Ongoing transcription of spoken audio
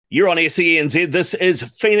You're on SENZ. This is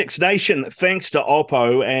Phoenix Nation, thanks to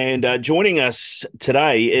Oppo. And joining us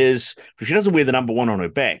today is, she doesn't wear the number one on her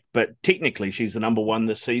back, but technically she's the number one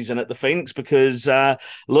this season at the Phoenix because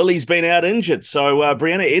Lily's been out injured. So,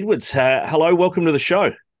 Brianna Edwards, hello, welcome to the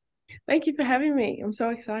show. Thank you for having me. I'm so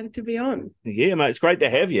excited to be on. Yeah, mate, it's great to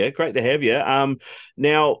have you. Great to have you.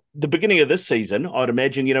 Now, the beginning of this season, I'd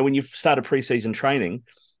imagine, when you started preseason training,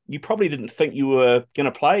 you probably didn't think you were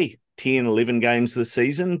going to play 10, 11 games this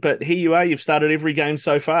season, but here you are. You've started every game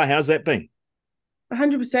so far. How's that been?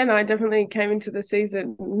 100%. I definitely came into the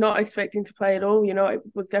season not expecting to play at all. It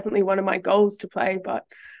was definitely one of my goals to play, but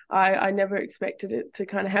I never expected it to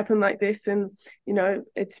kind of happen like this. And,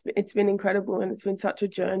 it's been incredible, and it's been such a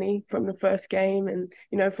journey from the first game and,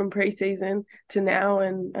 from preseason to now.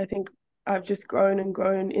 And I think I've just grown and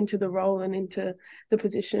grown into the role and into the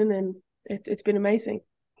position, and it's been amazing.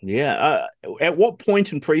 Yeah. At what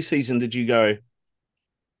point in preseason did you go,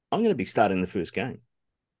 I'm going to be starting the first game?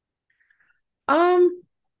 Um,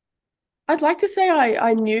 I'd like to say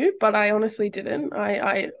I knew, but I honestly didn't.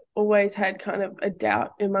 I always had kind of a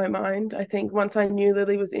doubt in my mind. I think once I knew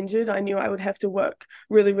Lily was injured, I knew I would have to work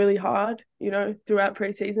really, really hard, throughout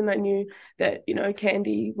preseason. I knew that,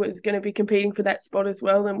 Candy was going to be competing for that spot as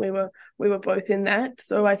well, and we were both in that.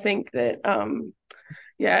 So I think that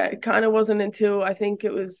yeah, it kind of wasn't until I think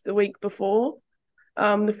it was the week before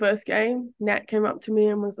the first game, Nat came up to me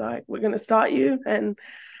and was like, "We're going to start you." And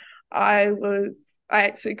I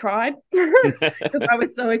actually cried because I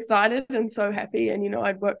was so excited and so happy. And,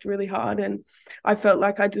 I'd worked really hard and I felt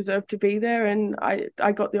like I deserved to be there. And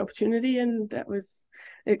I got the opportunity, and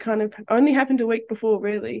it kind of only happened a week before,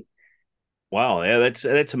 really. Wow, yeah,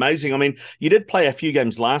 that's amazing. I mean, you did play a few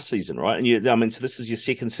games last season, right? So this is your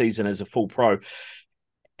second season as a full pro.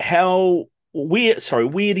 Where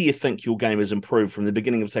do you think your game has improved from the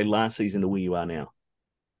beginning of, say, last season to where you are now?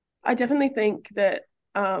 I definitely think that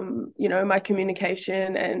my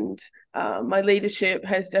communication and my leadership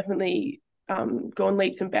has definitely gone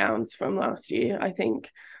leaps and bounds from last year. I think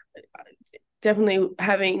definitely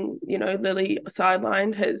having Lily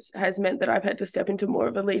sidelined has meant that I've had to step into more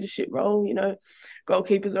of a leadership role.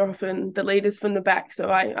 Goalkeepers are often the leaders from the back, so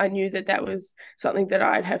I knew that was something that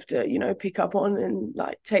I'd have to pick up on and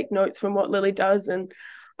like take notes from what Lily does. And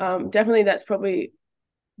definitely that's probably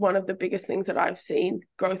one of the biggest things that I've seen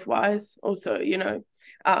growth wise. Also,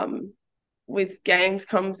 with games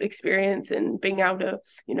comes experience and being able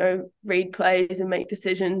to, read plays and make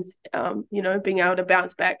decisions, being able to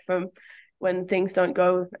bounce back from when things don't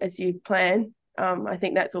go as you plan. I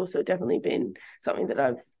think that's also definitely been something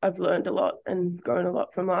that I've learned a lot and grown a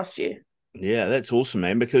lot from last year. Yeah, that's awesome,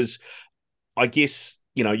 man. Because I guess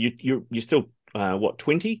you're still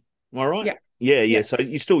 20? Am I right? Yeah. Yeah, yeah. Yeah. So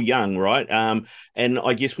you're still young, right? And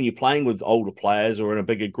I guess when you're playing with older players or in a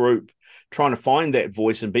bigger group, trying to find that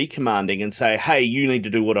voice and be commanding and say, "Hey, you need to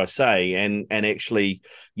do what I say," and actually,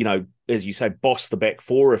 as you say, boss the back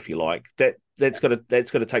four if you like. That's got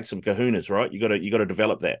to take some kahunas, right? You got to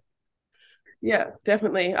develop that. Yeah,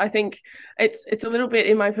 definitely. I think it's a little bit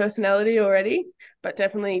in my personality already, but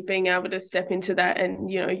definitely being able to step into that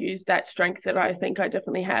and use that strength that I think I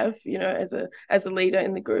definitely have, as a leader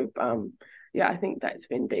in the group. Yeah, I think that's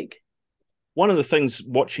been big. One of the things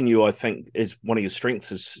watching you, I think, is one of your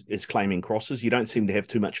strengths is claiming crosses. You don't seem to have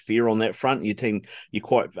too much fear on that front. Your team, you're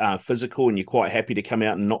quite physical, and you're quite happy to come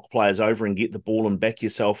out and knock players over and get the ball and back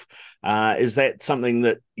yourself. Is that something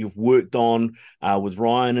that you've worked on with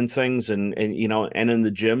Ryan and things, and and in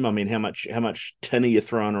the gym? I mean, how much tin are you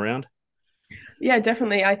throwing around? Yeah,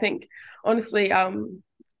 definitely. I think honestly,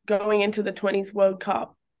 going into the 20s World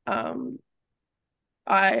Cup, um,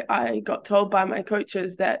 I got told by my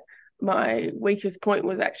coaches that my weakest point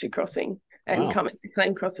was actually crossing and Wow. coming to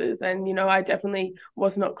claim crosses. And, I definitely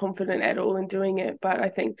was not confident at all in doing it. But I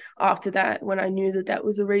think after that, when I knew that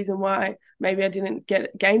was the reason why maybe I didn't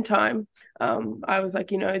get game time, I was like,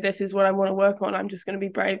 this is what I want to work on. I'm just going to be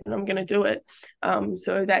brave and I'm going to do it.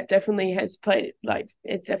 So that definitely has played, like,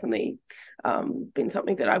 it's definitely been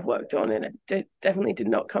something that I've worked on, and it definitely did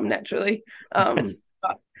not come naturally.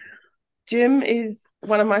 But gym is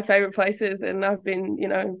one of my favorite places, and I've been,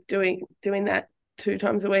 doing that 2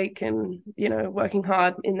 times a week and, working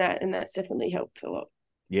hard in that, and that's definitely helped a lot.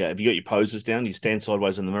 Yeah. Have you got your poses down? You stand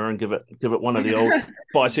sideways in the mirror and give it one of the old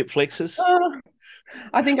bicep flexes. Oh,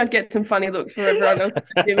 I think I'd get some funny looks from everyone else at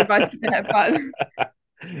the gym if I did that, but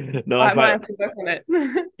Nice, I might mate. have to work on it.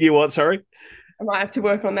 You what? Sorry. I might have to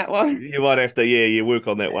work on that one. You might have to, yeah, work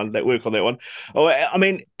on that one. Work on that one. Oh, I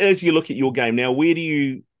mean, as you look at your game now, where do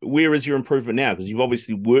you where is your improvement now? Because you've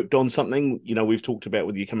obviously worked on something. We've talked about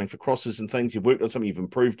whether you're coming for crosses and things. You've worked on something. You've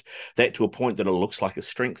improved that to a point that it looks like a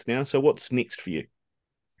strength now. So what's next for you?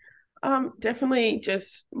 Definitely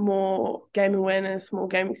just more game awareness, more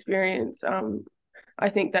game experience. I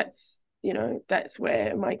think that's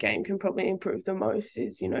where my game can probably improve the most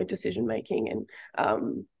is, decision making and,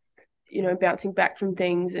 bouncing back from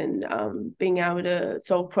things and being able to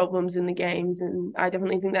solve problems in the games. And I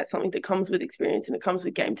definitely think that's something that comes with experience and it comes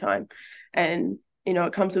with game time. And,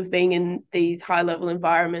 it comes with being in these high level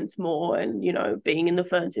environments more and, being in the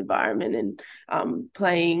Ferns environment and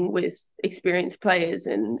playing with experienced players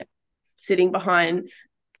and sitting behind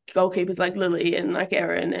goalkeepers like Lily and like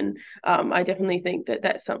Erin. And I definitely think that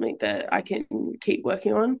that's something that I can keep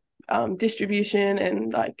working on. Distribution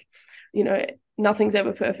and nothing's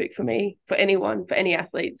ever perfect for me, for anyone, for any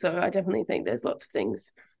athlete. So I definitely think there's lots of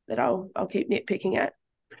things that I'll keep nitpicking at.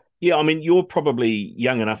 Yeah, I mean, you're probably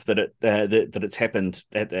young enough that it's happened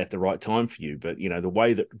at the right time for you. But the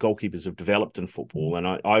way that goalkeepers have developed in football, and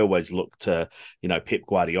I always look to Pep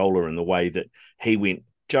Guardiola and the way that he went.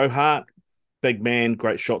 Joe Hart, big man,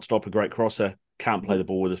 great shot stopper, great crosser, can't play the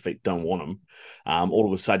ball with his feet, don't want him. All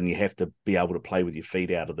of a sudden, you have to be able to play with your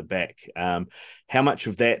feet out of the back. How much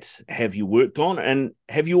of that have you worked on? And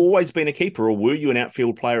have you always been a keeper, or were you an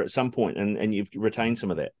outfield player at some point and you've retained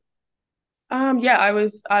some of that? Yeah, I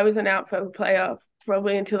was an outfield player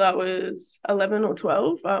probably until I was 11 or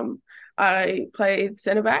 12. I played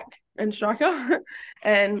centre back and striker,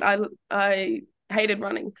 and I hated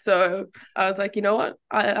running. So I was like, you know what,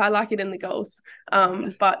 I like it in the goals.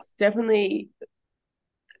 But definitely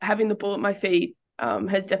having the ball at my feet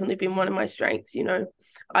has definitely been one of my strengths.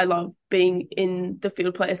 I love being in the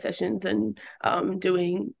field player sessions and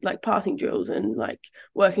doing like passing drills and like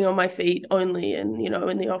working on my feet only. And,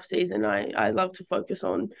 in the off season, I love to focus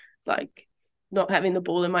on like not having the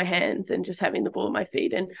ball in my hands and just having the ball at my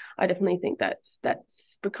feet. And I definitely think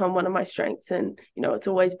that's become one of my strengths. And, it's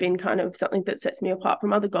always been kind of something that sets me apart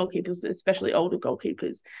from other goalkeepers, especially older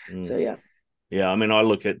goalkeepers. So, yeah. Yeah, I mean, I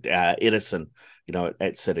look at Edison,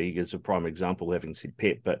 at City as a prime example, having said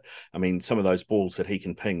Pep, but I mean, some of those balls that he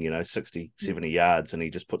can ping, 60, 70 yards, and he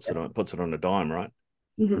just puts it on a dime, right?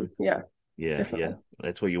 Mm-hmm. Yeah. Yeah, Definitely. yeah,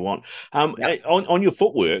 that's what you want. Yeah. On your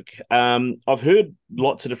footwork, I've heard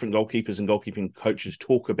lots of different goalkeepers and goalkeeping coaches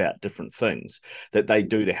talk about different things that they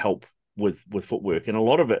do to help with footwork, and a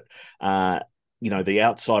lot of it, the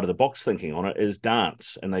outside of the box thinking on it is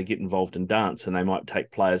dance, and they get involved in dance, and they might take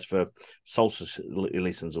players for salsa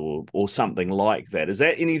lessons or something like that. Is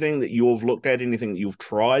that anything that you've looked at? Anything that you've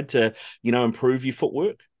tried to improve your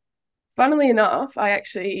footwork? Funnily enough, I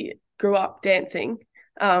actually grew up dancing.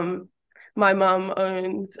 My mum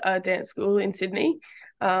owns a dance school in Sydney.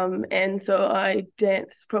 And so I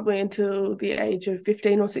danced probably until the age of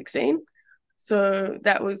 15 or 16. So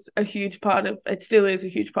that was a huge part of it, still is a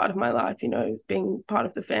huge part of my life, being part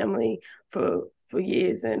of the family for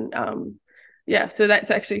years. And yeah, so that's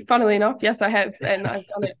actually, funnily enough, yes, I have, and I've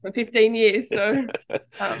done it for 15 years. So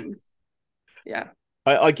yeah.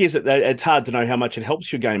 I guess it's hard to know how much it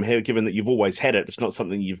helps your game, given that you've always had it. It's not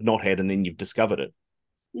something you've not had and then you've discovered it.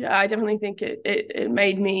 Yeah, I definitely think it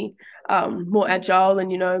made me more agile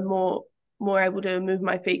and more able to move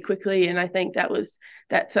my feet quickly. And I think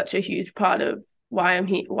that's such a huge part of why I'm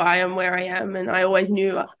here, why I'm where I am. And I always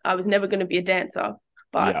knew I was never going to be a dancer,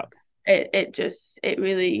 but yeah. It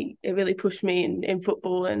really pushed me in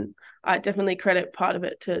football, and I definitely credit part of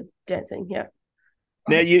it to dancing. Yeah.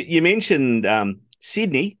 Now you mentioned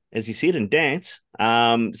Sydney, as you said, in dance.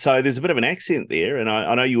 So there's a bit of an accent there, and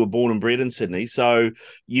I know you were born and bred in Sydney, so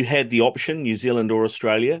you had the option, New Zealand or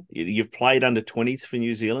Australia. You've played under 20s for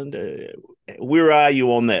New Zealand. Where are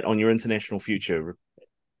you on that, on your international future?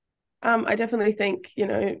 I definitely think,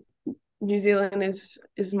 New Zealand is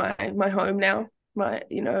my home now. I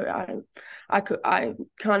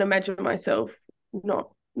can't imagine myself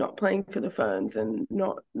not playing for the Ferns and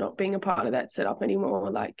not being a part of that setup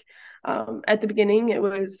anymore. Like at the beginning, I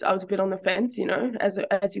was a bit on the fence,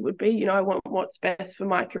 as you would be. I want what's best for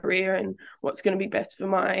my career and what's going to be best for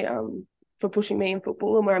my for pushing me in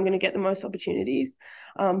football and where I'm going to get the most opportunities.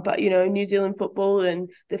 But New Zealand football and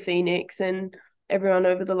the Phoenix and everyone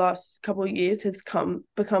over the last couple of years has become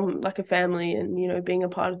like a family, and being a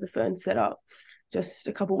part of the Fern setup just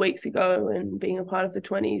a couple of weeks ago and being a part of the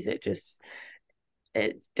 20s,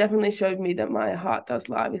 it definitely showed me that my heart does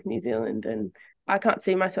lie with New Zealand, and I can't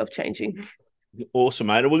see myself changing. Awesome,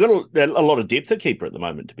 mate. We've got a lot of depth at keeper at the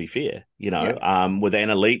moment, to be fair. With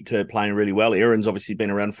Anna Leet playing really well. Erin's obviously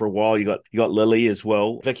been around for a while. You got Lily as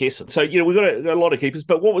well, Vic Essen. So we've got a lot of keepers.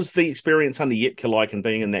 But what was the experience under Yetka like and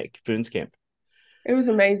being in that Ferns camp? It was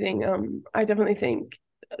amazing. I definitely think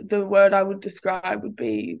the word I would describe would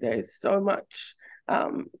be there's so much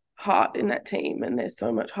heart in that team, and there's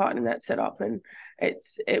so much heart in that setup, and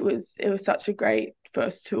it was such a great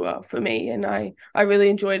first tour for me, and I really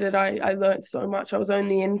enjoyed it. I learned so much. I was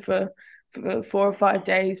only in for 4 or 5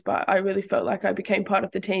 days, but I really felt like I became part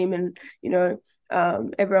of the team, and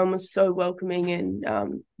everyone was so welcoming,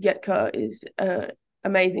 and Yetka is a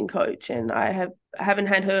amazing coach, and I haven't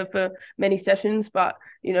had her for many sessions, but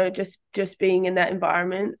just being in that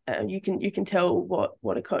environment, you can tell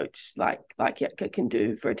what a coach like Yetka can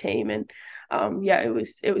do for a team, and yeah, it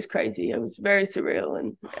was crazy. It was very surreal,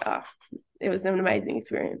 and it was an amazing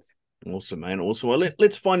experience. Awesome, man. Awesome. Well,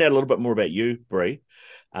 let's find out a little bit more about you, Bree.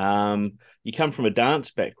 You come from a dance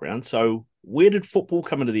background, so where did football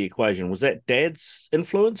come into the equation? Was that dad's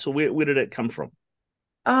influence, or where did it come from?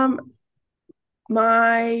 Um,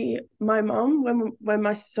 my mom, when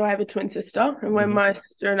my so I have a twin sister, and when Mm-hmm. my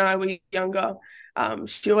sister and I were younger,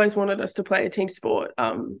 she always wanted us to play a team sport.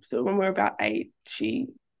 So when we were about 8, she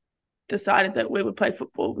decided that we would play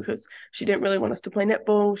football because she didn't really want us to play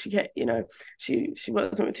netball. She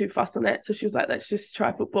wasn't too fussed on that, so she was like, let's just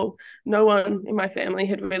try football. No one in my family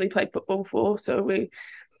had really played football before, so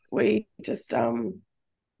we just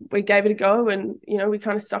we gave it a go, and we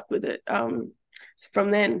kind of stuck with it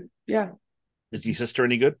from then. Yeah. Is your sister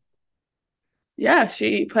any good? Yeah,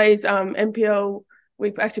 she plays NPL.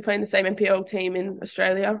 We actually play in the same NPL team in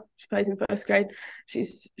Australia. She plays in first grade.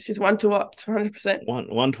 She's one to watch, 100%.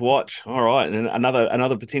 One to watch. All right, and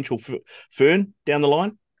another potential Fern down the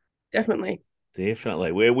line. Definitely.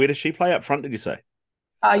 Definitely. Where does she play up front? Did you say?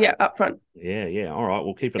 Yeah, up front. Yeah, yeah. All right.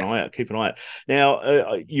 We'll keep an Yeah. eye out. Keep an eye out.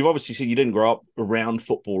 Now, you've obviously said you didn't grow up around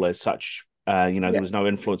football as such. There Yeah. was no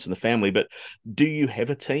influence in the family. But do you have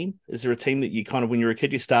a team? Is there a team that you kind of, when you were a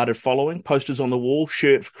kid, you started following? Posters on the wall,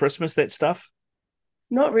 shirt for Christmas, that stuff?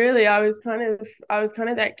 Not really. I was kind of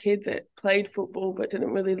that kid that played football but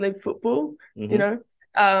didn't really live football, you Hmm. know.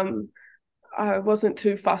 Um, I wasn't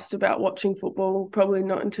too fussed about watching football, probably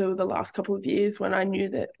not until the last couple of years when I knew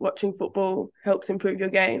that watching football helps improve your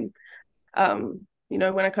game.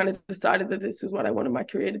 When I kind of decided that this was what I wanted my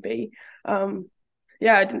career to be. Um,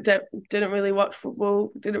 yeah, I didn't really watch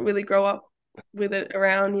football, didn't really grow up with it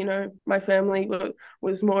around. My family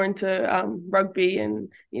was more into rugby and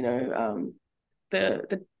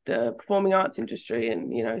the performing arts industry,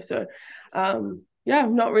 and so yeah,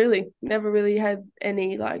 not really, never really had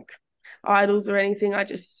any like idols or anything. I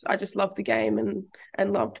just loved the game,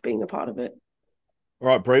 and loved being a part of it. All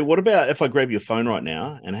right, Brie. What about if I grab your phone right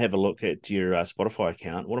now and have a look at your Spotify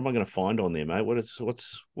account? What am I going to find on there, mate? What's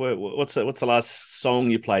the last song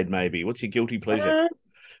you played? Maybe what's your guilty pleasure? uh,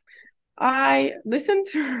 I listen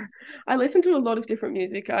to I listen to a lot of different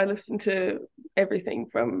music. I listen to everything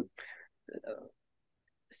from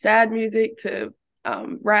sad music to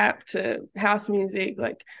rap to house music.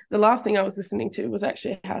 Like the last thing I was listening to was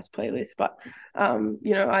actually a house playlist, but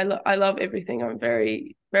I love everything. I'm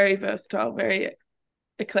very, very versatile, very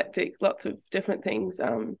eclectic, lots of different things.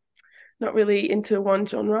 Not really into one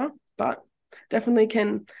genre, but definitely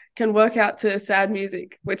can work out to sad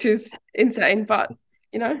music, which is insane, but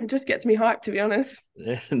it just gets me hyped, to be honest.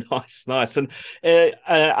 Yeah, nice, nice. And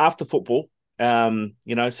after football,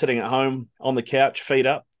 sitting at home on the couch, feet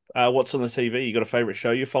up. What's on the TV? You got a favorite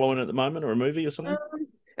show you're following at the moment, or a movie or something?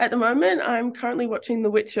 At the moment, I'm currently watching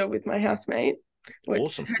The Witcher with my housemate, which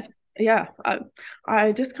Awesome. has, yeah,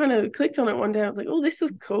 I just kind of clicked on it one day. I was like, oh, this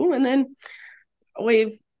is cool. And then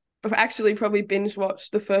we've actually probably binge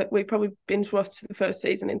watched the first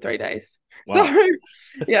season in 3 days. So Wow.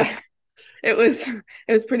 yeah, it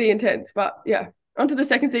was pretty intense. But yeah, onto the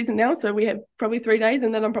second season now. So we have probably 3 days,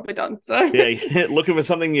 and then I'm probably done. So Yeah, yeah, looking for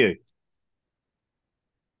something new.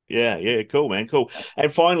 Yeah, yeah, cool, man, cool.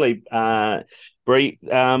 And finally, Bree,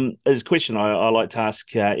 there's a question I like to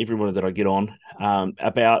ask everyone that I get on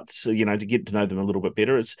about, so, to get to know them a little bit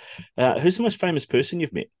better. It's who's the most famous person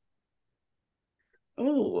you've met?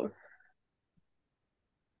 oh,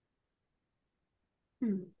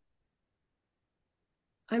 hmm.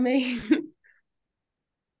 I mean,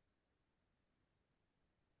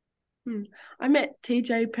 hmm. I met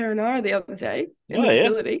TJ Perinara the other day in Oh the yeah,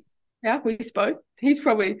 facility. Yeah, we spoke. He's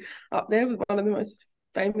probably up there with one of the most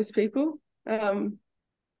famous people.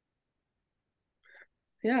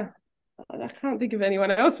 Yeah, I can't think of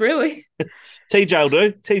anyone else really. TJ will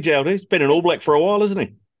do. TJ will do. He's been an All Black for a while, isn't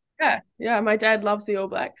he? Yeah, yeah. My dad loves the All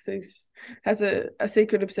Blacks. He's has a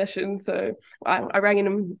secret obsession. So I rang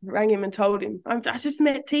him and told him I just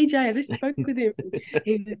met TJ. I just spoke with him.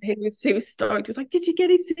 He was stoked. He was like, "Did you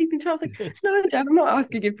get his signature?" I was like, "No, Dad, I'm not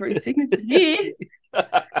asking him for his signature here."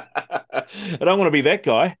 I don't want to be that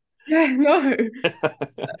guy. Yeah, no.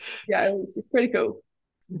 Yeah, it's pretty cool.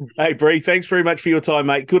 Hey, Bree, thanks very much for your time,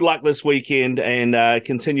 mate. Good luck this weekend and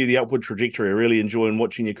continue the upward trajectory. I really enjoying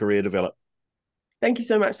watching your career develop. Thank you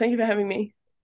so much. Thank you for having me.